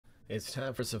It's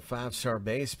time for some five-star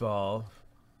baseball.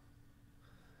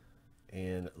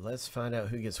 And let's find out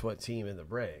who gets what team in the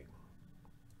break.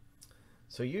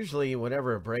 So usually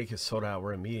whenever a break is sold out,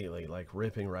 we're immediately like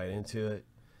ripping right into it.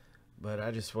 But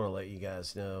I just want to let you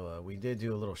guys know we did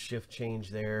do a little shift change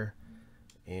there.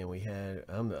 And we had,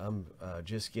 I'm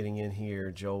just getting in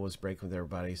here. Joel was breaking with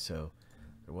everybody, so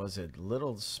there was a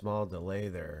little small delay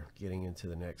there getting into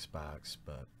the next box.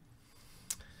 But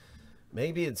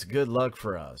maybe it's good luck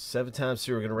for us. 7 times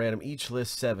through, we're going to random each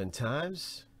list 7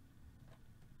 times.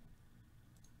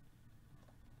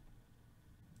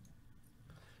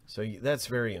 So that's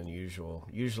very unusual.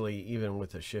 Usually, even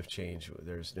with a shift change,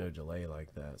 there's no delay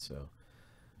like that. So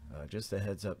just a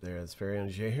heads up there. That's very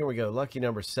unusual. Here we go. Lucky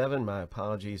number 7. My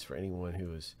apologies for anyone who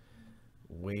was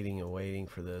waiting and waiting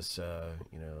for this.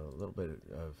 You know, a little bit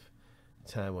of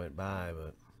time went by,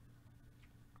 but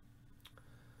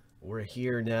we're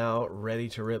here now, ready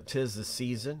to rip. 'Tis the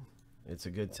season. It's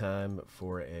a good time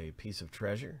for a piece of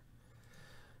treasure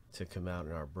to come out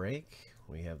in our break.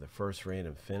 We have the first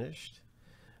random finished.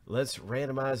 Let's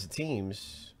randomize the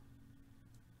teams.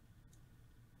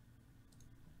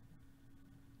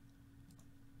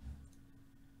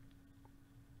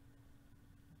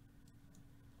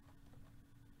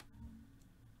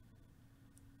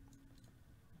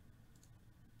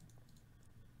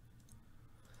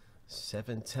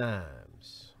 Seven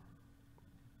times.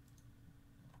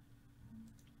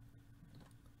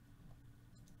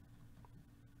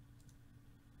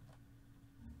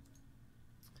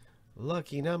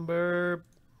 Lucky number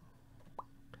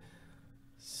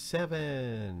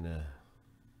 7.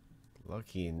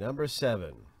 Lucky number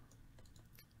 7.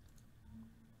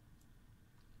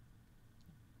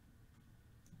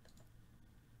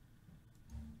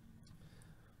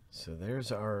 So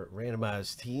there's our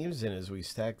randomized teams, and as we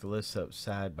stack the lists up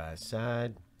side by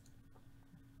side,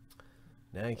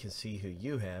 now you can see who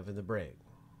you have in the break.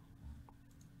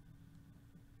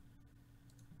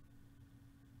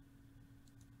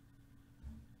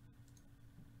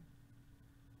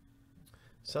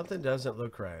 Something doesn't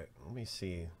look right. Let me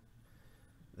see.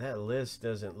 That list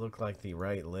doesn't look like the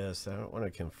right list. I don't want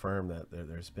to confirm that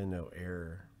there's been no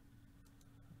error.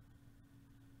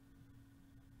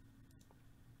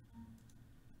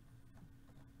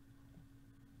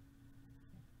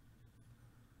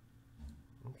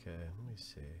 Okay, let me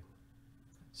see.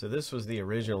 So this was the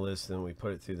original list, and then we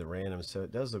put it through the random. So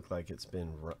it does look like it's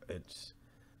been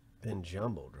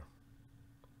jumbled.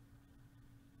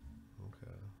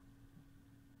 Okay.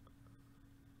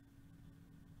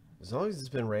 As long as it's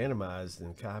been randomized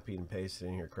and copied and pasted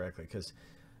in here correctly, because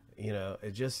you know,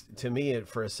 it just, to me,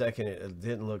 for a second it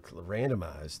didn't look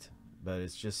randomized, but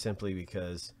it's just simply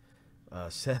because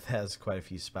Seth has quite a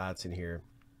few spots in here.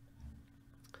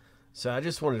 So I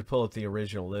just wanted to pull up the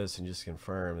original list and just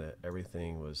confirm that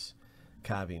everything was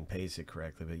copied and pasted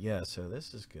correctly. But yeah, so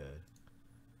this is good.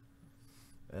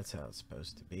 That's how it's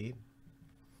supposed to be.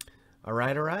 All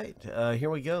right, all right. Here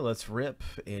we go. Let's rip,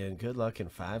 and good luck in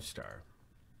 5-star.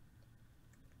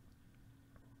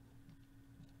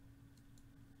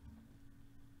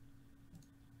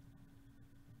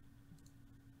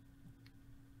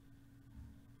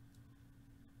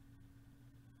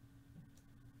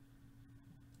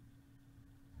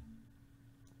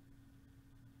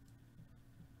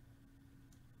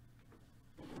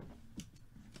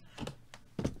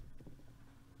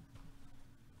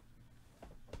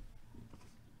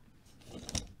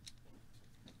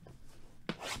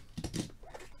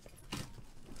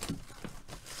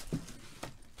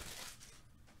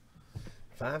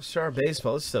 Five-star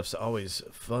baseball. This stuff's always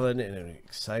fun and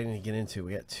exciting to get into.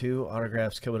 We got 2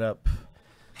 autographs coming up.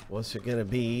 What's it going to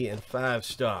be in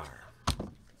 5-star?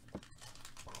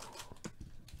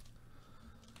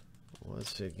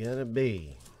 What's it going to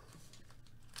be?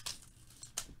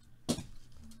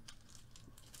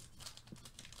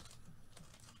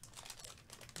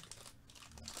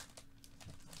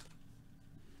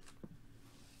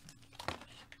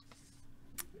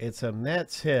 It's a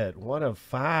Mets hit, 1 of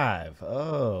 5.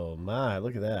 Oh my,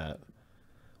 look at that.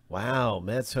 Wow,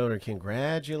 Mets owner,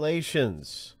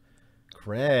 congratulations.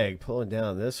 Craig pulling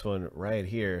down this one right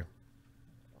here.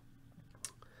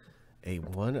 A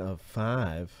 1 of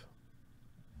 5.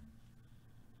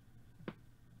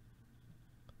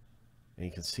 And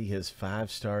you can see his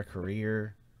 5-star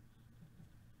career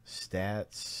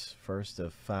stats, first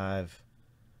of 5.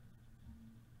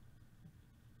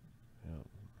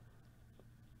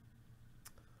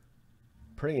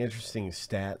 Pretty interesting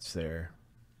stats there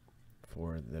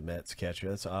for the Mets catcher.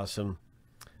 That's awesome.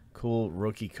 Cool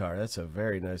rookie card. That's a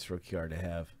very nice rookie card to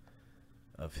have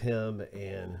of him,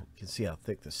 and you can see how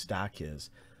thick the stock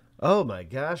is. Oh my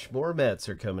gosh, more Mets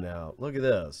are coming out. Look at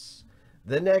this.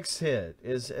 The next hit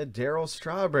is a Darryl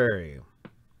Strawberry.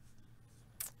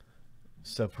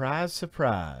 Surprise,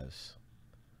 surprise.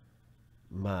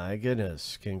 My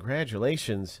goodness.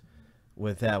 Congratulations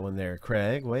with that one there,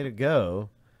 Craig. Way to go.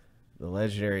 The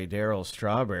legendary Darryl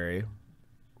Strawberry.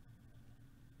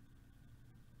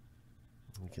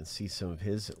 You can see some of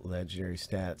his legendary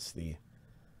stats. The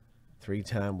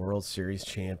 3-time World Series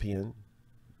champion.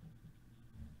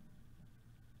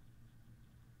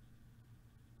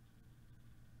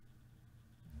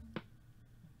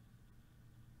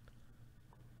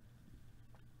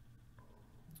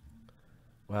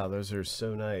 Wow, those are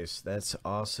so nice. That's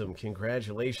awesome.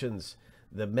 Congratulations.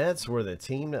 The Mets were the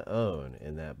team to own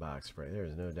in that box break.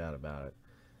 There's no doubt about it.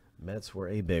 Mets were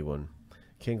a big one.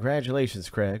 Congratulations,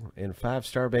 Craig, in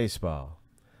 5-star baseball.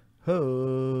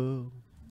 Ho!